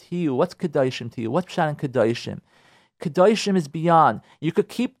 What's kedoshim tiyu? What's pshat in kedoshim? Kedoshim is beyond. You could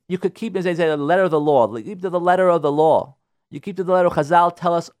keep, as they say, the letter of the law. Keep to the letter of the law. You keep to the letter of Chazal.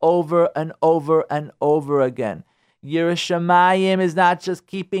 Tell us over and over and over again. Yerushalayim is not just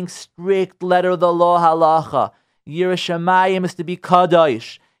keeping strict letter of the law halacha. Yerushalayim is to be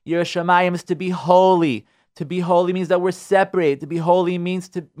kadosh. Yerushalayim is to be holy. To be holy means that we're separated. To be holy means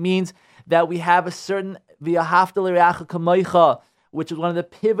that we have a certain v'ahavta l'reacha kamoicha, which is one of the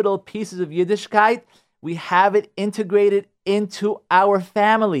pivotal pieces of Yiddishkeit. We have it integrated into our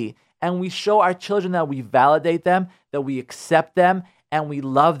family, and we show our children that we validate them, that we accept them, and we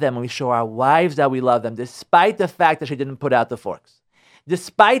love them, and we show our wives that we love them, despite the fact that she didn't put out the forks,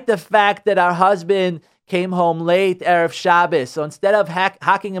 despite the fact that our husband came home late Erev Shabbos. So instead of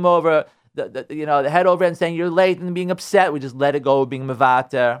hacking him over the head over and saying you're late and being upset, we just let it go, being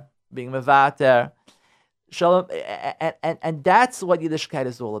mevater. Shalom, and that's what Yiddishkeit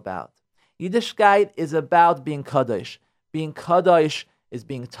is all about. Yiddishkeit is about being kadosh. Being kadosh is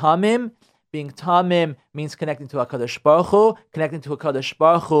being tamim. Being tamim means connecting to HaKadosh Baruch Hu. Connecting to HaKadosh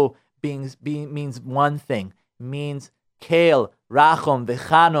Baruch Hu means one thing. Means kel, rachum,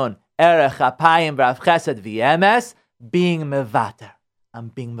 v'chanon, erech, apayim, v'rav chesed, v'yemes. Being mevater. I'm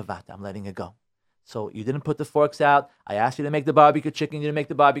being mevater. I'm letting it go. So you didn't put the forks out. I asked you to make the barbecue chicken. You didn't make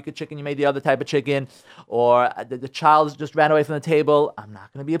the barbecue chicken. You made the other type of chicken. Or the child just ran away from the table. I'm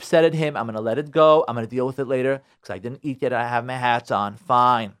not going to be upset at him. I'm going to let it go. I'm going to deal with it later because I didn't eat yet. I have my hats on.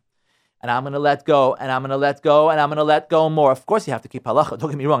 Fine. And I'm going to let go, and I'm going to let go, and I'm going to let go more. Of course, you have to keep halacha. Don't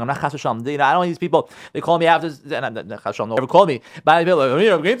get me wrong. I'm not chas v'shalom. I don't want these people. They call me after. Chas v'shalom. Never call me. By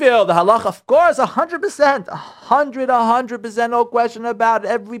Yitz Greenfield, the halacha. Of course, 100%, 100%, no question about it.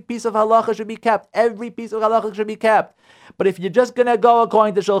 Every piece of halacha should be kept. Every piece of halacha should be kept. But if you're just going to go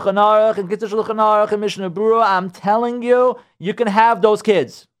according to Shulchan Aruch and Kitzur Shulchan Aruch and Mishnah Berurah, I'm telling you, you can have those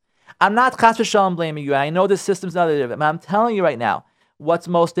kids. I'm not chas v'shalom blaming you. I know the system's not there, but I'm telling you right now. What's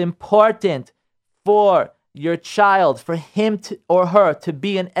most important for your child, for him or her to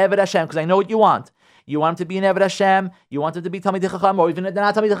be an Eved Hashem, because I know what you want. You want him to be an Eved Hashem. You want him to be Talmidei Chacham, or even if they're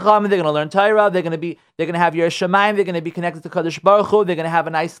not Talmidei Chacham, they're going to learn Torah. They're going to have Yiras Shamayim. They're going to be connected to Kadosh Baruch Hu. They're going to have a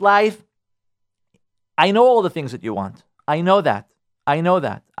nice life. I know all the things that you want. I know that. I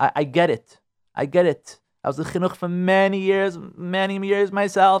get it. I was a chinuch for many years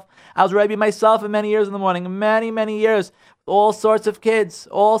myself. I was Rebbe myself for many years in the morning, many years. All sorts of kids,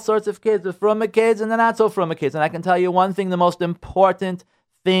 the frumma kids and the not so frumma kids. And I can tell you one thing, the most important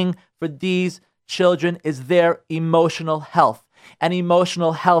thing for these children is their emotional health. And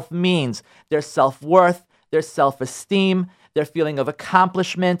emotional health means their self-worth, their self-esteem, their feeling of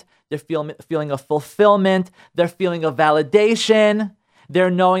accomplishment, their feeling of fulfillment, their feeling of validation. They're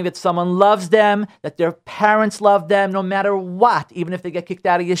knowing that someone loves them, that their parents love them, no matter what, even if they get kicked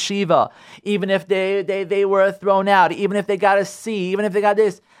out of yeshiva, even if they were thrown out, even if they got a C, even if they got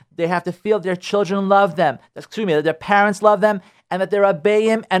this, they have to feel their children love them. That their parents love them, and that their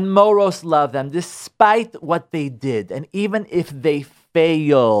Abayim and Moros love them, despite what they did, and even if they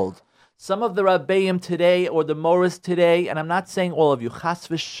failed. Some of the Rabbeim today, or the Moros today, and I'm not saying all of you, chas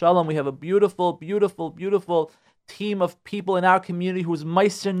v'shalom, we have a beautiful team of people in our community who's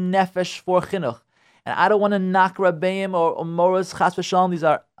meiser nefesh for chinuch. And I don't want to knock Rabbeim or Moros, chas v'shalom. These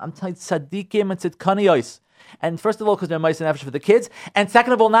are, I'm telling you, tzaddikim and tzidkaniyos. And first of all, because they're meiser nefesh for the kids. And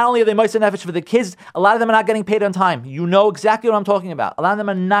second of all, not only are they meiser nefesh for the kids, a lot of them are not getting paid on time. You know exactly what I'm talking about. A lot of them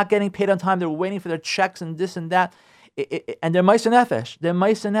are not getting paid on time. They're waiting for their checks and this and that. And they're meiser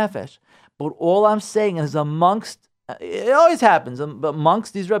nefesh. But all I'm saying is amongst, it always happens, but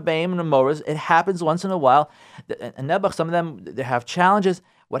amongst these Rabbeim and Moras, it happens once in a while. And Nebuch, some of them, they have challenges.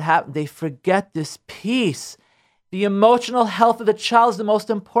 What happened? They forget this piece. The emotional health of the child is the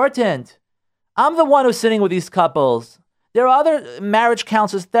most important. I'm the one who's sitting with these couples. There are other marriage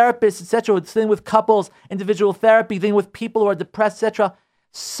counselors, therapists, etc., who are sitting with couples, individual therapy, dealing with people who are depressed, etc.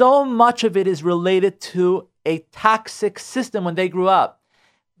 So much of it is related to a toxic system when they grew up.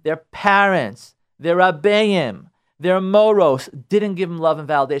 Their parents, their Rabbeim, their Moros didn't give them love and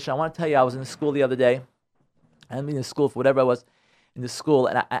validation. I want to tell you, I was in the school the other day. I didn't mean in school for whatever I was in the school,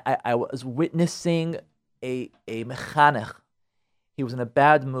 and I was witnessing a mechanech. He was in a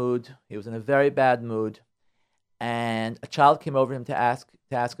bad mood. He was in a very bad mood, and a child came over him to ask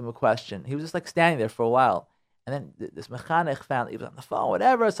him a question. He was just like standing there for a while, and then this mechanech found he was on the phone,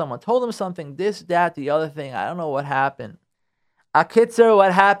 whatever. Someone told him something, this, that, the other thing. I don't know what happened. Akitzer,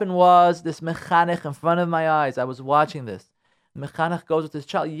 what happened was this mechanech in front of my eyes. I was watching this. The mechanech goes with this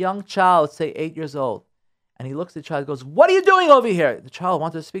child, young child, say 8 years old. And he looks at the child and goes, "What are you doing over here?" The child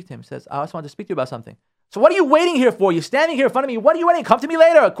wanted to speak to him. He says, "I just wanted to speak to you about something." "So what are you waiting here for? You're standing here in front of me. What are you waiting? Come to me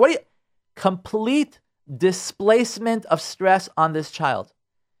later." Complete displacement of stress on this child.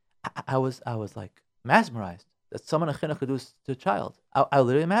 I was like mesmerized that someone in chinuch could do this to a child. I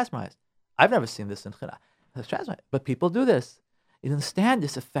literally mesmerized. I've never seen this in chinuch. But people do this. You understand?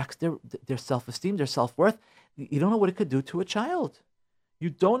 This affects their self-esteem, their self-worth. You don't know what it could do to a child. You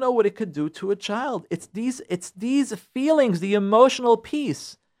don't know what it could do to a child. It's these feelings, the emotional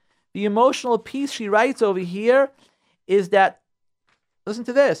piece. The emotional piece, she writes over here, is that, listen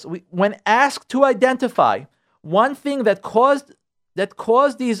to this, when asked to identify one thing that caused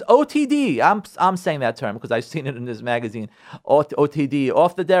these OTD, I'm saying that term because I've seen it in this magazine, OTD,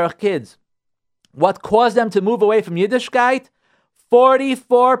 off the derech kids, what caused them to move away from Yiddishkeit,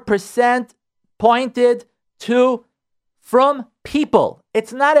 44% pointed to from people.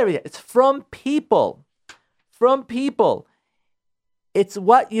 It's not everything. It's from people. From people. It's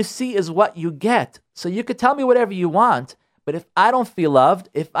what you see is what you get. So you could tell me whatever you want, but if I don't feel loved,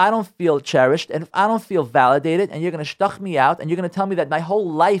 if I don't feel cherished, and if I don't feel validated, and you're going to shtuch me out, and you're going to tell me that my whole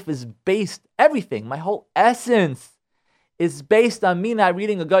life is based, everything, my whole essence is based on me not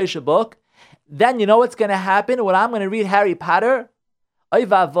reading a Goyish book, then you know what's going to happen when I'm going to read Harry Potter? Oy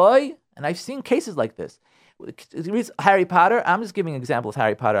vavoy. And I've seen cases like this. He reads Harry Potter. I'm just giving an example of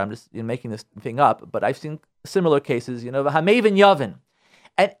Harry Potter. I'm just making this thing up, but I've seen similar cases. Hamavin Yavin.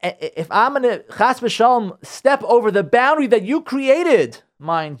 And if I'm going to chas v'shalom step over the boundary that you created,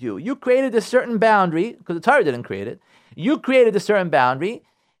 mind you created a certain boundary because the Torah didn't create it. You created a certain boundary.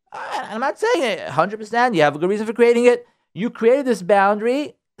 I'm not saying it 100%. You have a good reason for creating it. You created this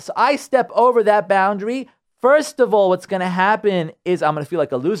boundary, so I step over that boundary. First of all, what's going to happen is I'm going to feel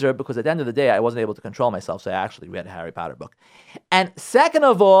like a loser because at the end of the day, I wasn't able to control myself, so I actually read a Harry Potter book. And second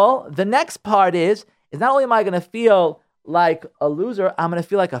of all, the next part is not only am I going to feel like a loser, I'm going to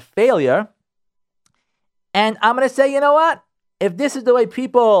feel like a failure. And I'm going to say, you know what? If this is the way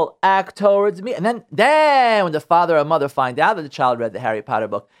people act towards me, and then when the father or mother find out that the child read the Harry Potter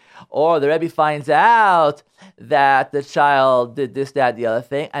book, or the Rebbe finds out that the child did this, that, the other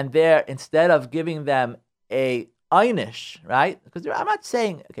thing, and instead of giving them a einish, right? Because I'm not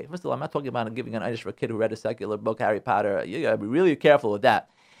saying, okay, first of all, I'm not talking about giving an einish for a kid who read a secular book, Harry Potter. You gotta be really careful with that.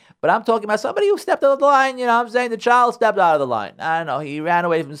 But I'm talking about somebody who stepped out of the line. I'm saying the child stepped out of the line. I don't know, he ran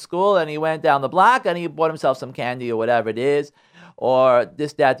away from school and he went down the block and he bought himself some candy or whatever it is, or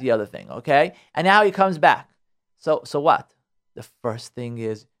this, that, the other thing, okay? And now he comes back. So what? The first thing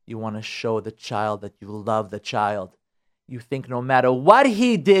is you want to show the child that you love the child. You think no matter what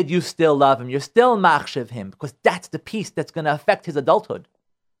he did, you still love him. You're still machshav him because that's the piece that's going to affect his adulthood.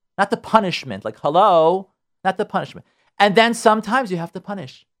 Not the punishment. Like, hello? Not the punishment. And then sometimes you have to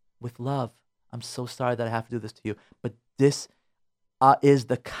punish with love. I'm so sorry that I have to do this to you, but this is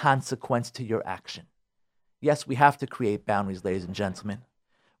the consequence to your action. Yes, we have to create boundaries, ladies and gentlemen.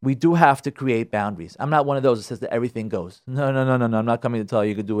 We do have to create boundaries. I'm not one of those that says that everything goes. No. I'm not coming to tell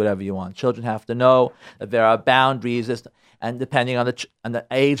you can do whatever you want. Children have to know that there are boundaries, and depending on the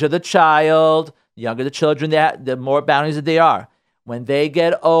age of the child, the younger the children, the more boundaries that they are. When they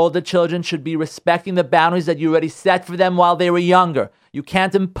get old, the children should be respecting the boundaries that you already set for them while they were younger. You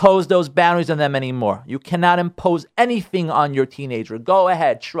can't impose those boundaries on them anymore. You cannot impose anything on your teenager. Go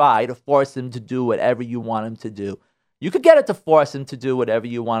ahead, try to force him to do whatever you want him to do. You could get it to force him to do whatever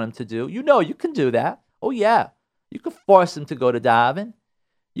you want him to do. You can do that. Oh, yeah. You could force him to go to daven.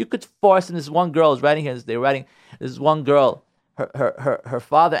 You could force him. This one girl is writing here. This one girl, her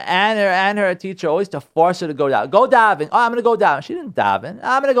father and her teacher always to force her to go daven. Go daven. Oh, I'm going to go daven. She didn't daven.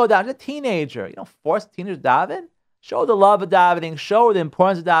 I'm going to go daven. She's a teenager. You don't force teenagers to daven. Show the love of davening. Show her the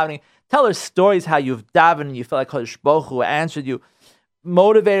importance of davening. Tell her stories how you've davened and you felt like Kodesh Baruch Hu answered you.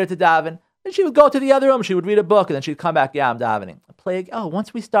 Motivate her to daven. And she would go to the other room, she would read a book, and then she'd come back, I'm davening.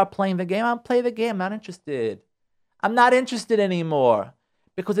 Once we start playing the game, I'll play the game. I'm not interested. I'm not interested anymore.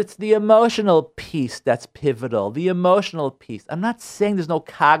 Because it's the emotional piece that's pivotal. The emotional piece. I'm not saying there's no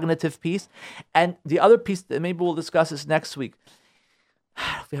cognitive piece. And the other piece, maybe we'll discuss this next week,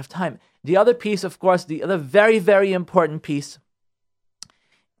 if we have time. The other piece, of course, the other very, very important piece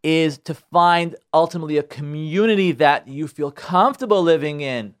is to find ultimately a community that you feel comfortable living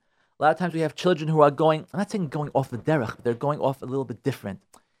in. A lot of times we have children who are I'm not saying going off the derech, but they're going off a little bit different.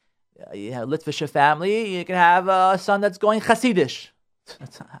 You have Litvish family, you can have a son that's going Hasidish.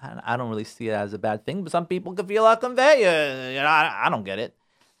 I don't really see it as a bad thing, but some people can feel like I don't get it.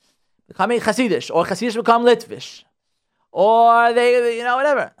 Becoming Hasidish, or Hasidish become Litvish. Or they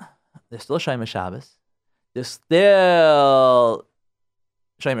whatever. They're still Shomer Shabbos. They're still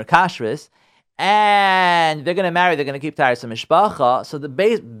Shomer Kashrus. And they're going to marry, they're going to keep Taras Mishpacha. So the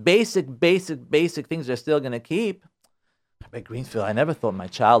basic things they're still going to keep. By Greenfield, I never thought my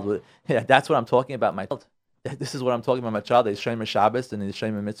child would. Yeah, that's what I'm talking about. My child. This is what I'm talking about. My child. He's Shomer Shabbos and he's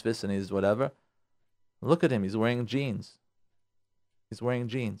Shomer Mitzvahs and he's whatever. Look at him. He's wearing jeans.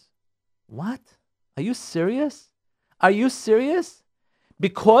 What? Are you serious?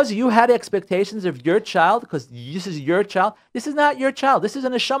 Because you had expectations of your child, because this is your child. This is not your child. This is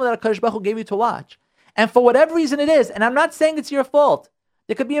an neshama that HaKadosh Baruch Hu gave you to watch. And for whatever reason it is, and I'm not saying it's your fault.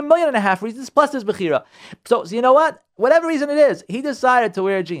 There could be 1.5 million reasons, plus there's Bechira. So you know what? Whatever reason it is, he decided to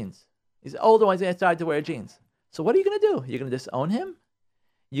wear jeans. He's the older one, he's decided to wear jeans. So what are you going to do? You're going to disown him?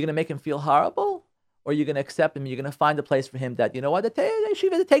 You're going to make him feel horrible? Or you're going to accept him? You're going to find a place for him that, you know what, the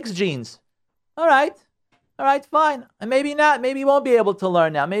yeshiva takes jeans. All right, fine. And maybe not. Maybe you won't be able to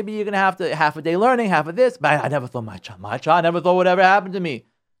learn now. Maybe you're going to have to half a day learning, half of this. But I never thought my child, I never thought whatever happened to me.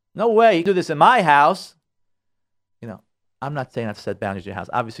 No way. You do this in my house. You know, I'm not saying I have to set boundaries in your house.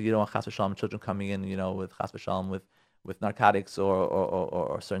 Obviously, you don't want chas v'shalom children coming in, you know, with chas v'shalom with narcotics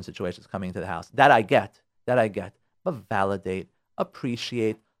or certain situations coming into the house. That I get. But validate,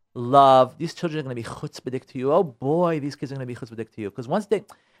 appreciate, love. These children are going to be chutzpahdik to you. Oh boy, these kids are going to be chutzpahdik to you. Because once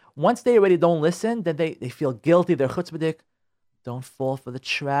they already don't listen, then they feel guilty. They're chutzpahdik. Don't fall for the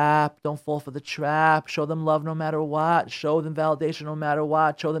trap. Show them love no matter what. Show them validation no matter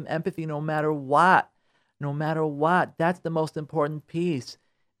what. Show them empathy no matter what. That's the most important piece.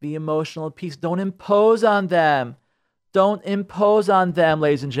 The emotional piece. Don't impose on them.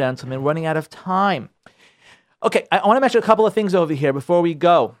 Ladies and gentlemen. Running out of time. Okay, I want to mention a couple of things over here before we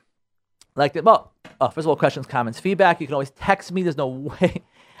go. First of all, questions, comments, feedback. You can always text me. There's no way, at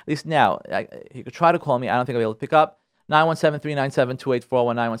least now, you could try to call me. I don't think I'll be able to pick up. 917-397-2841,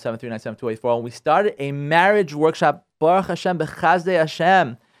 917-397-2841. We started a marriage workshop, Baruch Hashem, B'chazdei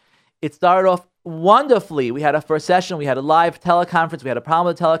Hashem. It started off wonderfully. We had a first session. We had a live teleconference. We had a problem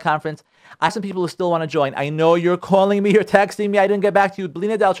with the teleconference. I have some people who still want to join. I know you're calling me, you're texting me. I didn't get back to you.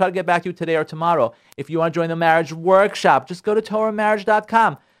 Blinad, I'll try to get back to you today or tomorrow. If you want to join the marriage workshop, just go to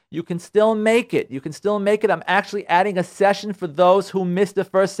TorahMarriage.com. You can still make it. I'm actually adding a session for those who missed the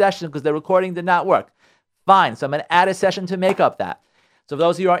first session because the recording did not work. Fine. So I'm going to add a session to make up that. So for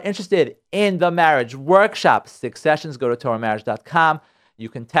those of you who are interested in the marriage workshop, 6 sessions, go to TorahMarriage.com. You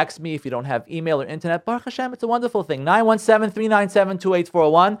can text me if you don't have email or internet. Baruch Hashem, it's a wonderful thing.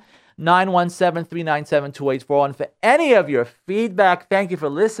 917-397-2841. 917-397-2841. For any of your feedback, thank you for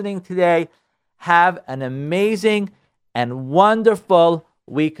listening today. Have an amazing and wonderful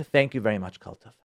week. Thank you very much, Kol Tov.